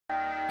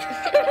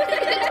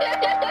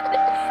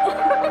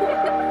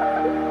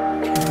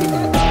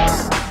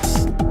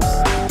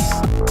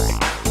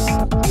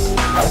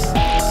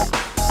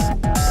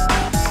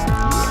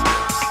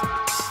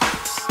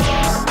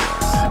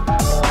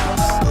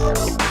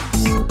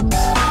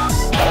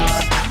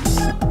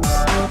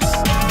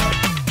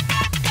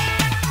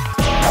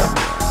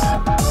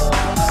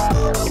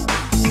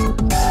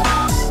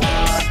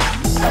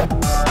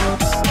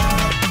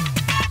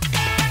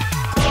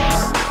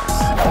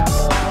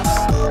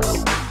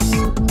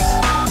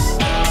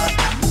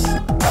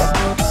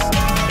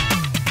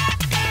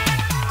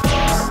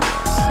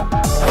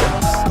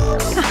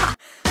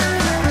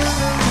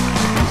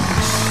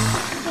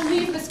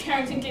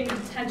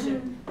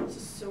This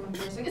is so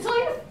embarrassing. It's all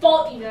your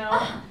fault, you know.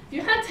 If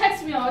you hadn't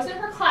texted me, I was in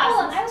her class.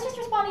 Hold on, I was just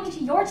responding to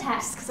your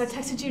text. Because I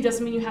texted you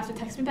doesn't mean you have to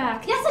text me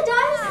back. Yes, it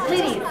does.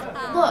 Ladies,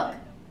 look,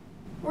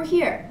 we're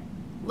here.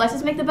 Let's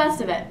just make the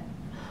best of it.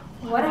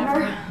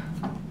 Whatever.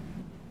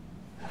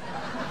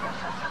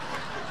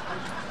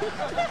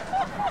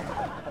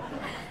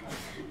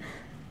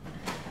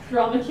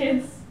 Drama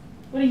kids,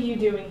 what are you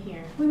doing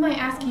here? We might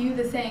ask you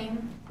the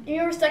same.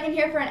 You were stuck in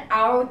here for an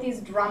hour with these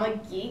drama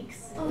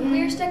geeks?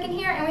 We're stuck in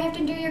here and we have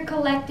to do your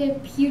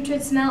collective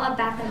putrid smell of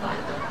Bath and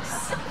Body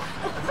Works.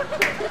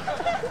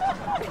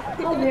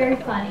 Oh, very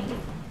funny.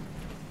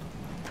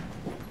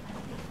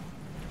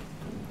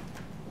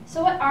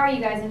 So what are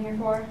you guys in here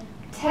for?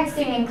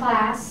 Texting in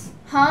class.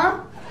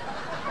 Huh?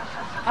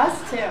 Us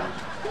too.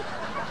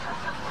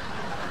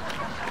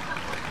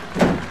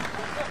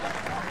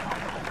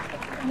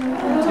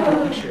 Take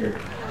a picture.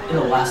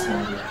 It'll last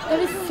longer. That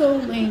is so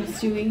lame,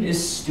 Stewie.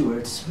 Miss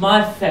Stewart,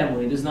 my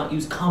family does not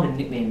use common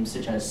nicknames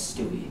such as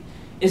Stewie.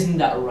 Isn't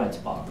that right,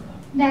 Barbara?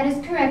 That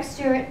is correct,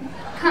 Stuart.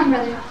 Come,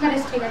 brother, let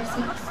us take our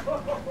seats.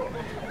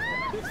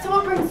 So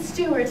what brings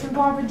Stewart and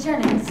Barbara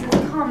Jennings to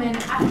the common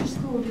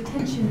after-school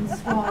detention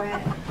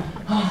soiree?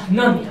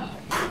 Nanya.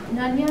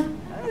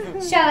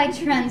 Nanya? Shall I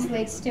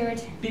translate,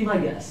 Stuart? Be my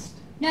guest.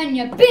 None of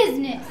your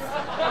business!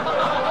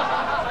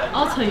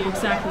 I'll tell you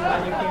exactly why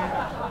they're here.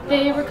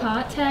 They were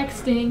caught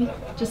texting,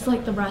 just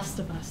like the rest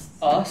of us.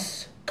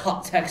 Us?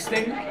 Caught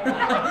texting?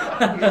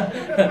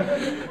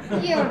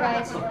 You're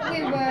right.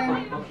 We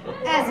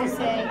were, as you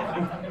say,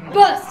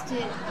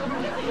 busted.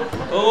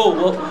 Oh,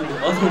 what would the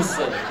others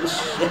say?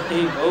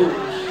 Shame. Oh,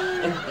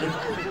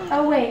 shame.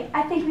 Oh wait,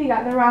 I think we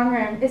got the wrong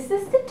room. Is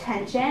this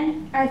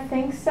detention? I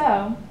think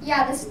so.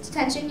 Yeah, this is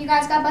detention. You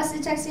guys got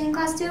busted texting in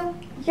class too?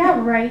 Yeah,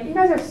 right. You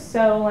guys are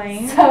so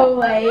lame. So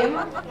lame.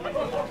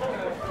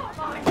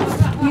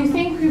 You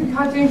think we were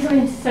caught doing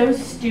something so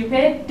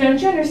stupid? Don't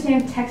you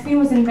understand texting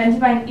was invented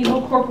by an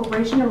evil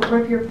corporation to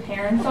rip your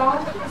parents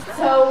off?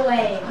 So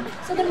lame.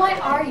 So then why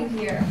are you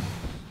here?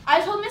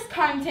 I told Miss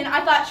Carrington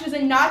I thought she was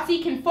a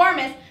Nazi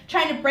conformist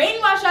trying to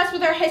brainwash us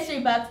with her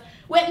history books,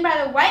 written by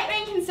the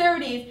right-wing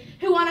conservatives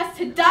who want us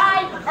to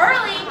die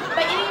early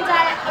by eating a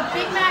diet of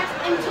Big Macs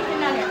and chicken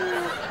nuggets.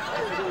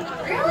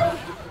 Really?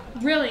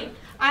 Really?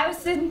 I was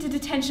sent into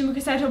detention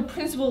because I told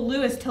Principal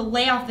Lewis to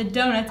lay off the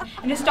donuts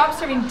and to stop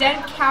serving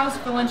dead cows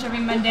for lunch every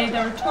Monday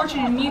that were tortured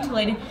and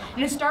mutilated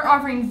and to start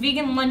offering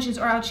vegan lunches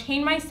or I'll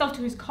chain myself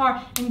to his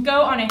car and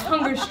go on a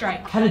hunger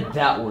strike. How did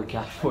that work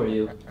out for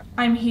you?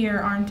 I'm here,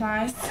 aren't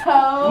I?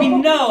 So We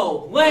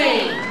know!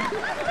 Lame!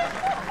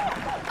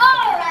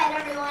 All right,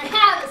 everyone,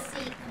 have a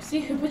seat. See,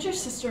 who put your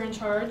sister in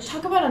charge?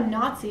 talk about a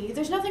Nazi.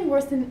 There's nothing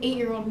worse than an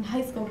 8-year-old in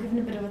high school given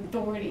a bit of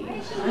authority.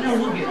 I know,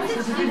 look at this.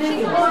 This is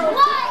ridiculous.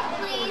 Quiet,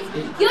 please.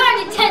 You're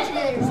in detention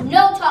and there's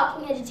no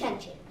talking in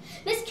detention.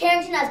 Miss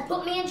Carrington has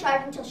put me in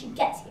charge until she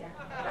gets here.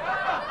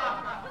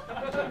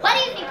 What do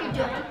you think you're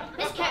doing?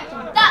 Miss Carrington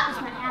thought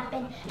this might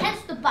happen,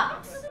 hence the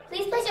box.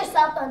 Please place your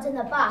cell phones in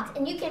the box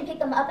and you can pick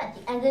them up at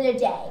the end of the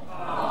day.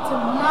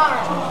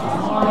 Tomorrow.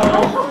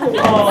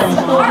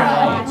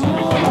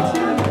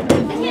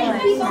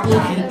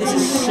 This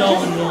is so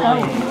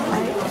annoying.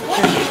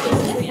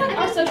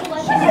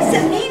 What is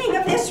the meaning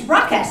of this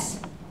ruckus?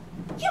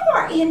 You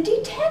are in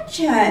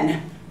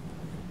detention.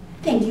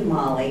 Thank you,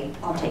 Molly.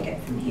 I'll take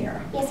it from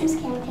here. Yes, Miss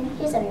Carrington,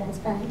 here's everyone's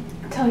phone.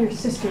 Tell your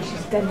sister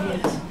she's dead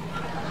meat.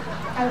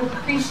 I would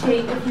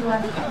appreciate if you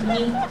left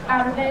me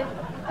out of it.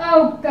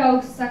 Oh,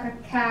 go suck a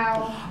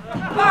cow.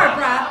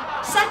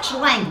 Barbara, such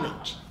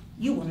language.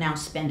 You will now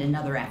spend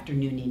another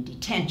afternoon in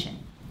detention.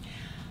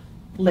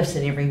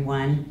 Listen,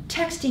 everyone,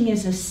 texting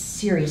is a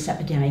serious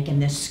epidemic in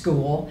this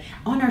school,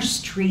 on our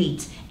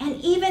streets, and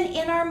even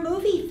in our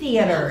movie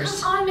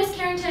theaters. Come on, Miss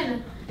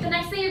Carrington. The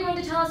next thing you're going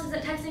to tell us is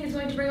that texting is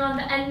going to bring on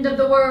the end of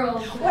the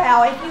world.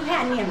 Well, if you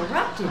hadn't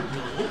interrupted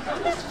me,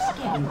 I was just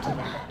getting to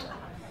that.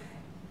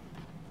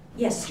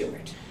 Yes,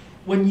 Stuart.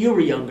 When you were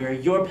younger,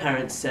 your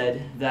parents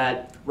said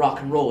that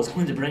rock and roll was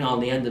going to bring on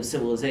the end of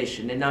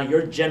civilization, and now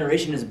your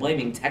generation is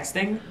blaming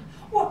texting?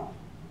 Well,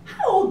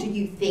 how old do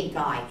you think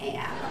I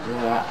am?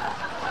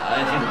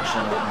 I think we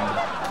shut up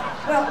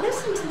now. Well,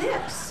 listen to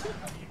this.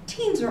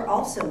 Teens are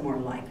also more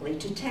likely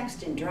to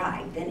text and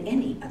drive than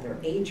any other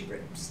age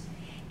groups.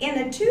 In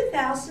a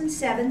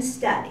 2007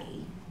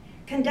 study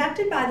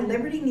conducted by the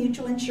Liberty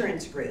Mutual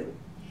Insurance Group,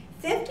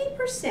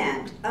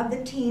 50% of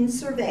the teens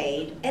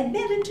surveyed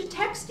admitted to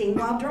texting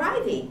while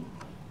driving,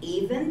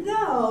 even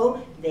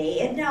though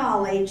they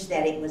acknowledged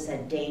that it was a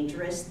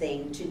dangerous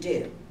thing to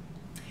do.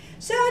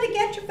 So to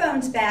get your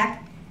phones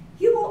back,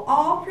 you will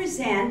all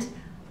present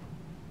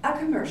a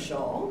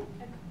commercial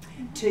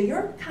to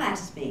your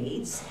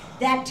classmates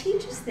that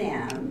teaches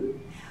them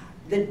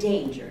the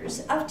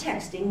dangers of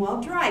texting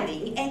while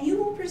driving, and you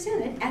will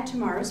present it at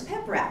tomorrow's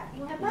pep rally.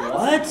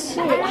 What?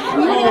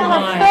 Oh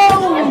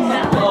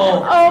my.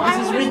 Oh,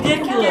 this is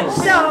ridiculous.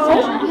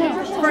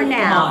 So, for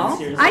now, Come on,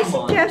 seriously, I come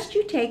on. suggest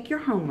you take your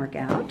homework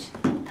out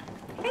and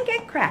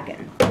get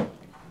cracking.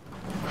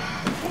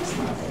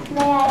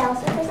 May I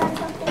also present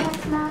something at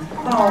tomorrow's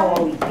pep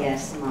rally? Oh,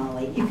 yes,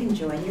 Molly. You can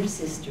join your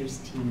sister's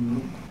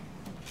team.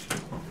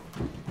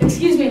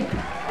 Excuse me, is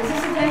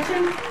this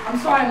detention? I'm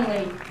sorry I'm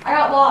late. I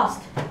got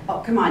lost. Oh,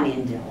 come on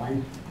in,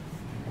 Dylan.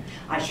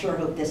 I sure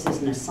hope this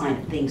isn't a sign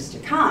of things to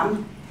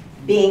come.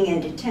 Being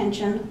in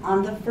detention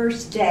on the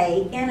first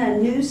day in a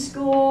new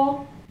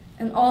school.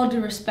 In all due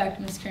respect,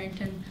 Ms.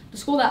 Carrington, the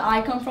school that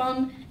I come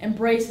from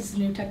embraces the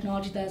new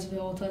technology that is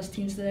available to us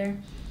teens today.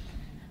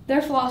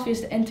 Their philosophy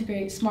is to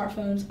integrate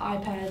smartphones,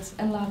 iPads,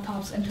 and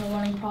laptops into our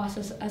learning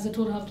process as a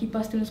tool to help keep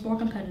us students more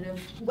competitive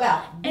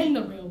Well, in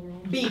the real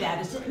world. be that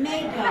as it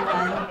may,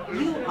 Dylan,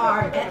 you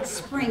are at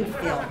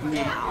Springfield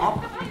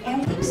now,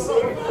 and we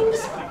see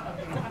things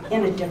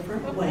in a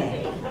different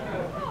way.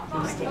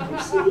 Please take your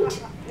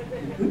seat.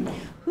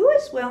 Who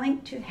is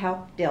willing to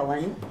help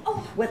Dylan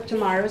with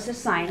tomorrow's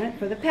assignment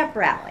for the pep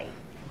rally?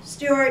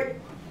 Stuart,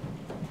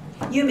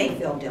 you may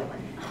fill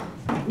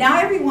Dylan. Now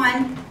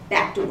everyone,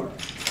 back to work.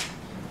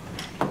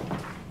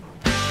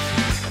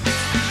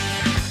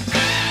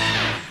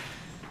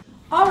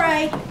 All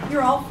right,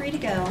 you're all free to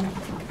go.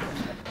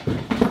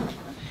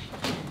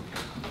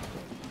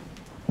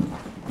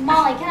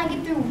 Molly, can I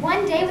get through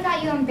one day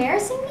without you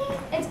embarrassing me?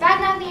 It's bad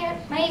enough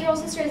that my 8-year-old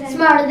sister is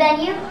smarter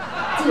than you.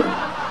 Dude,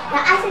 now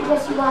I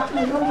suggest you walk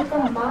me home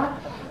before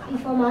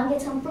Mom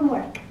gets home from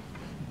work.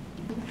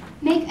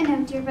 Make a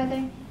note, dear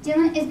brother.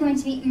 Dylan is going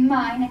to be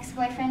my next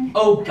boyfriend.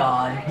 Oh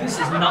God, this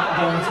is not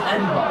going to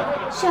end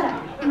well. Shut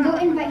up and go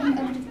invite him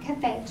over to the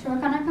cafe to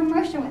work on a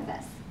commercial with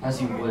us.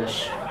 As you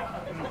wish.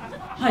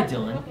 Hi,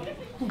 Dylan.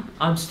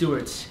 I'm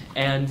Stuart,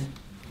 and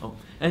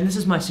this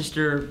is my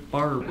sister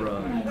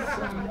Barbara.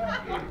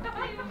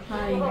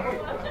 Hi.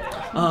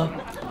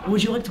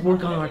 Would you like to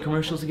work on our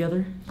commercials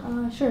together?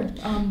 Sure.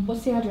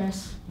 What's the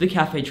address? The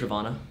Cafe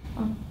Travana.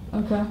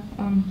 Okay.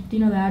 Do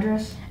you know the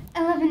address?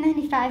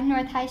 1195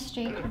 North High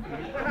Street.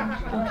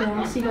 Okay,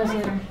 I'll see you guys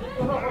later.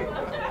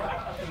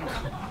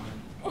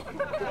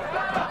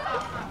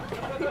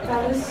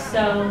 That was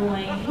so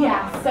lame.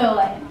 Yeah, so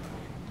lame.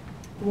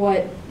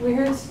 What? We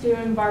heard Stu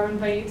and Barb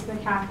invite you to the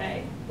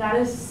cafe. That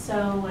is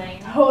so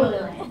lame. Totally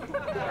lame. I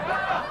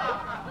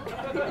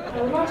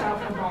would watch out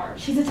for Barb.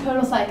 She's a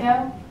total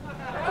psycho.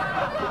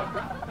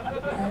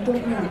 I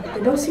don't know.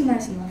 They don't seem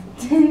nice enough.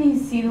 Didn't you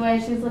see the way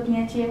she was looking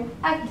at you?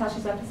 I can tell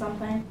she's up to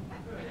something.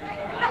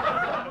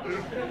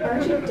 Why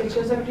don't you ditch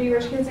those empty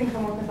rich kids and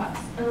come work with us?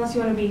 Unless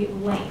you want to be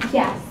lame.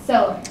 Yeah,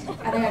 so lame.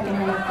 I think I can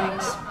handle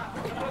things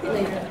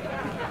later.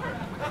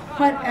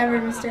 Whatever,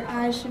 Mr.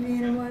 I should be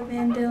in a boy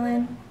band,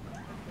 Dylan.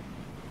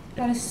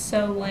 That is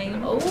so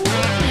lame. Oh,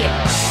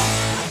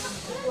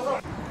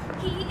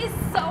 He is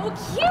so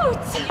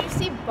cute! Did you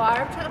see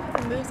Barb trying to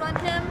put the moves on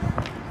him?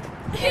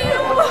 Ew!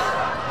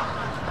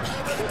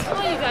 Come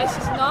on, you guys,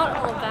 she's not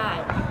all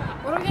that.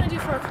 What are we gonna do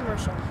for a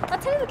commercial?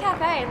 Let's head to the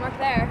cafe and work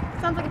there.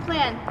 Sounds like a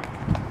plan.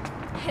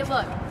 Hey,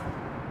 look.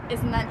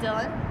 Isn't that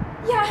Dylan?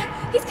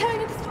 Yeah, he's coming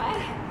this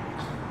way.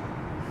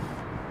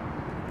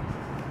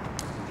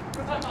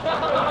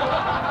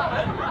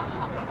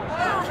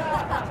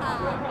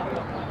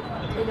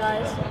 Hey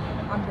guys,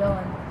 I'm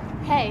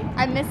Dylan. Hey,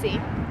 I'm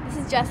Missy. This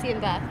is Jesse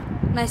and Beth.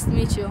 Nice to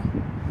meet you.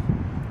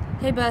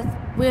 Hey Beth,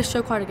 we had a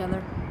show choir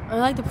together. I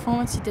like the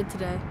performance you did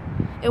today.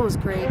 It was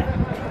great.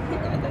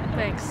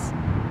 Thanks.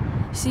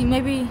 See,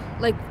 maybe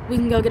we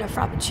can go get a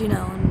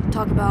frappuccino and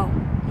talk about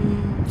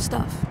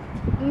stuff.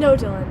 No,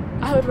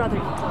 Dylan. I would rather eat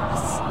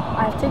glass.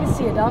 I have tickets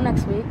to Adele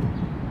next week.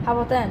 How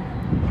about then?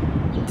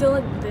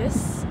 Dylan,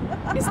 this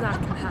is not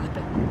gonna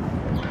happen.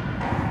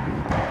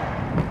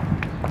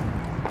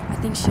 I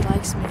think she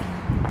likes me.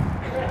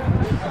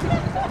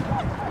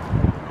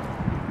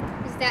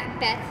 Is that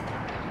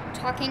Beth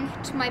talking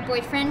to my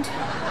boyfriend?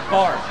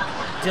 Barb,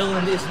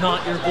 Dylan is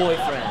not your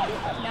boyfriend.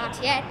 Not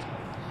yet.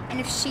 And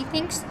if she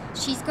thinks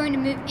she's going to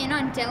move in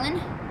on Dylan,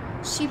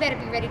 she better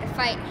be ready to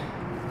fight.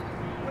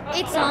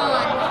 It's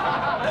on.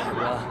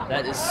 Bruh,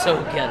 that is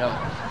so ghetto.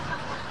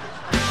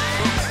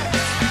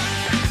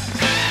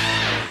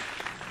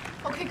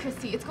 Okay,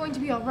 Christy, it's going to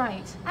be all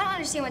right. I don't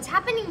understand what's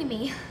happening to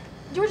me.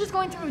 You were just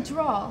going through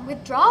withdrawal.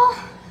 Withdrawal?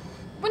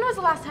 When was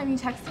the last time you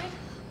texted?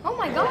 Oh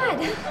my God.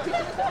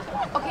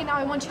 Okay, now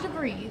I want you to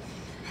breathe.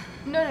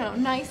 No,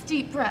 nice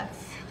deep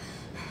breaths.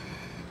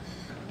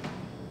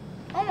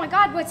 Oh my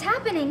God, what's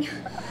happening?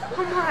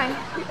 Oh my,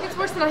 it's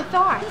worse than I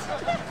thought.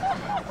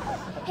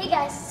 Hey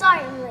guys,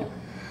 sorry I'm late.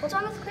 What's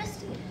wrong with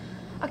Christy?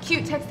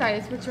 Acute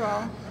textitis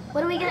withdrawal.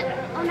 What are we gonna,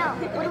 oh no,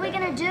 what are we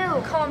gonna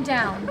do? Calm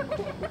down.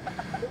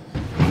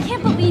 I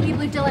can't believe you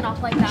blew Dylan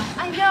off like that.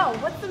 I know,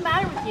 what's the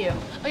matter with you?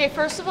 Okay,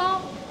 first of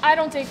all, I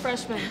don't date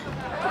freshmen.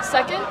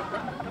 Second,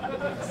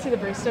 see the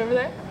barista over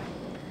there?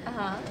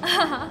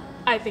 Uh-huh.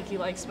 I think he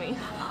likes me.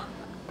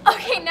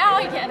 Okay, now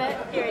I get it.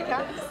 Here he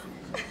comes.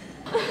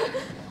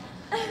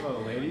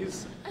 Hello,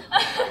 ladies.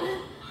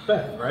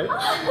 Beth, right?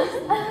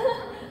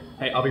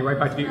 Hey, I'll be right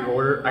back to get your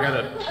order. I got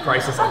a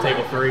crisis on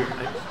table 3.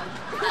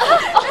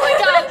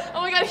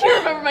 Oh my god, he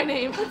remembered my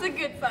name. That's a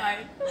good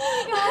sign.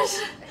 Oh my gosh.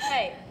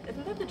 Hey,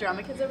 isn't that the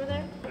drama kids over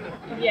there?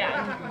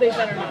 Yeah, they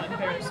better not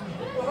embarrass me.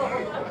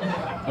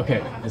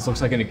 Okay, this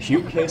looks like an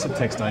acute case of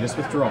textitis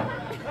withdrawal.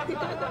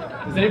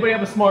 Does anybody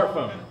have a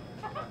smartphone?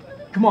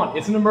 Come on,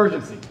 it's an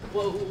emergency.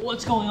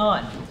 What's going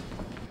on?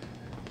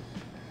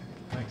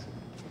 Thanks.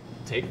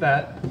 Take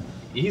that.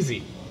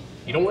 Easy.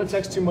 You don't want to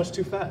text too much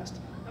too fast.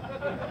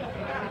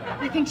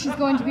 I think she's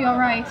going to be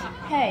alright.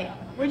 Hey,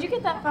 where'd you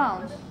get that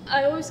phone?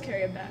 I always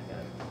carry a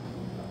backup.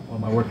 Well,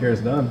 my work here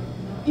is done.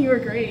 You were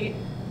great.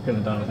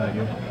 Couldn't have done it without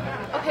you.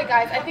 Okay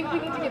guys, I think we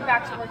need to get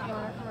back to working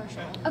on our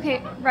commercial.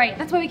 Okay, right.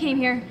 That's why we came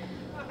here.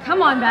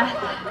 Come on, Beth.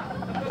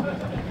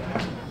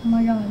 Oh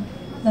my god,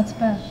 that's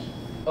Beth.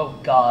 Oh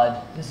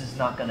god, this is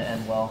not gonna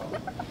end well.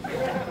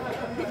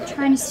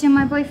 Trying to steal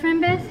my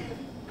boyfriend, Beth?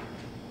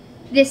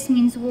 This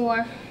means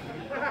war.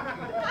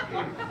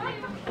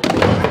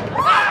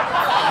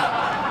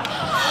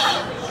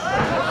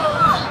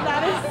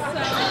 That is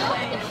so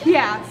lame.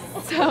 Yeah,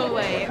 so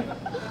lame.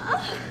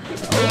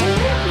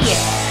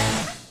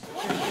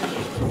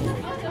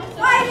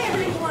 Hi,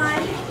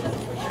 everyone.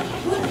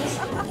 Goodness,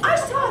 I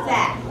saw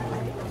that.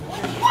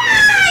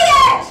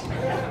 Quiet!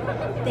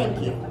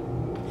 Thank you.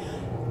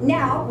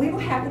 Now we will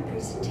have the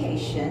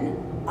presentation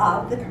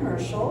of the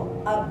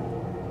commercial of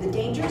the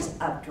dangers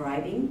of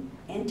driving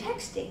and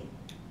texting.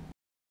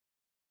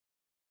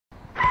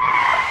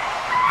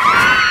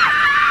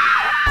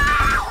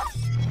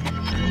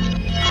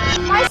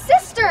 My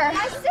sister!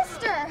 My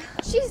sister!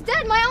 She's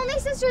dead! My only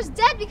sister's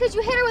dead because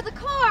you hit her with a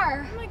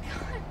car! Oh my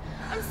god,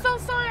 I'm so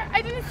sorry.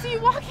 I didn't see you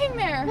walking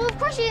there. Well, of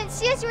course you didn't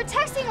see us. You were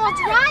texting while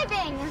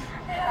driving.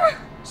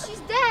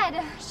 She's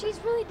dead. She's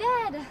really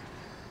dead.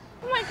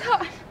 Oh my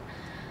god.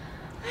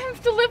 I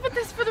have to live with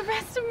this for the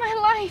rest of my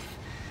life.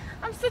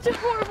 I'm such a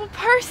horrible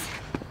person.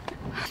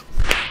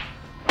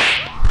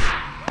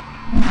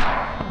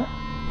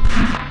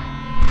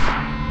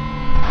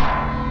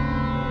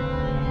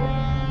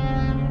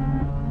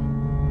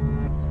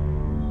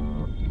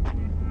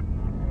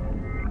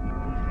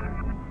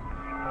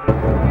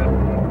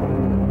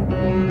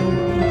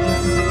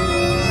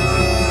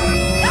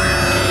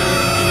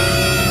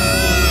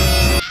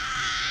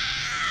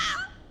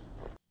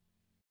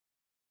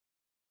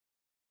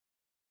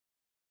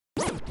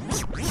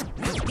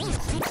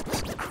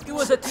 It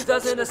was at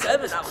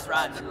 2007, I was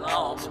riding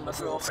along in my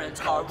girlfriend's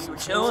car, we were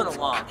chilling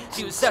along.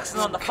 She was texting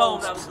on the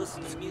phone, I was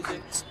listening to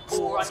music.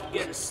 Before I could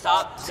get her to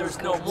stop, there's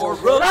no more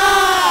room.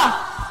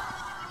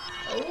 Ah!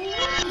 Oh,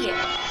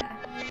 yeah.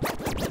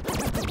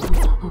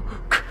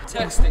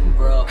 Texting,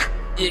 bro,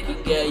 it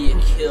can get you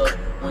killed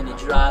when you're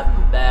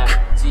driving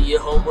back to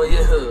your home or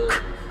your hood.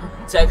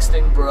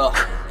 Texting, bro,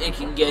 it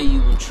can get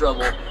you in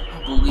trouble.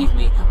 Believe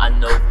me, I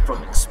know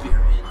from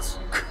experience.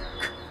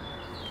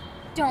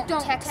 Don't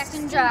text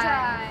and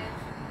drive.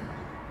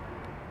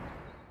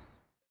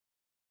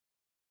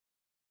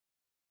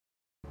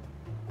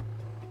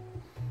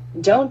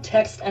 Don't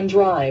text and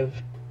drive.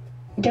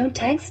 Don't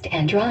text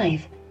and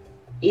drive.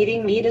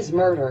 Eating meat is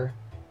murder.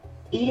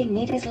 Eating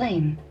meat is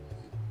lame.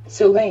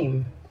 So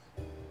lame.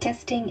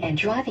 Texting and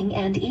driving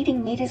and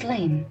eating meat is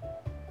lame.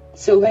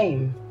 So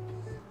lame.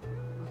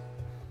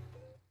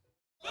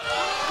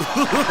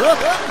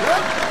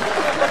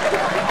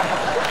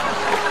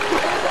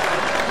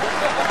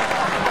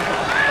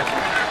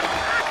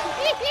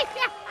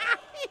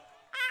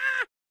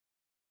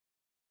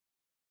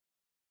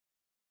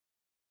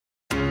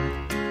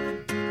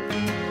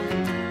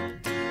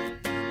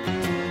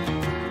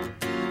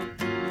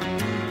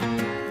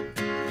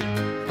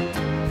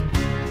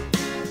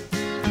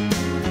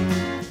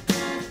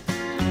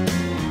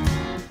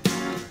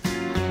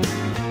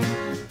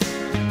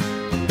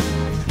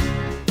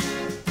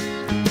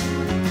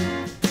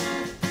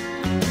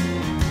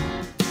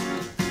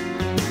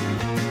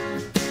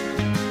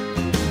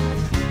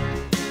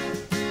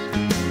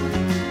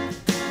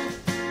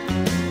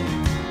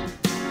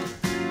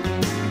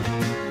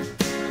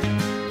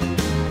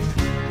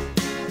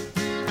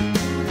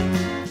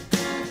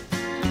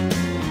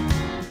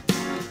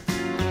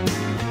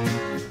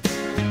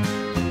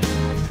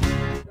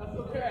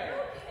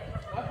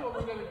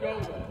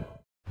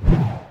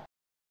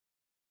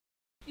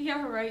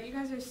 Yeah, right. You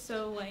guys are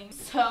so lame.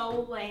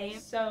 So lame.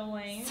 So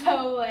lame.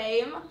 So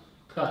lame.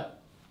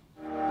 Cut.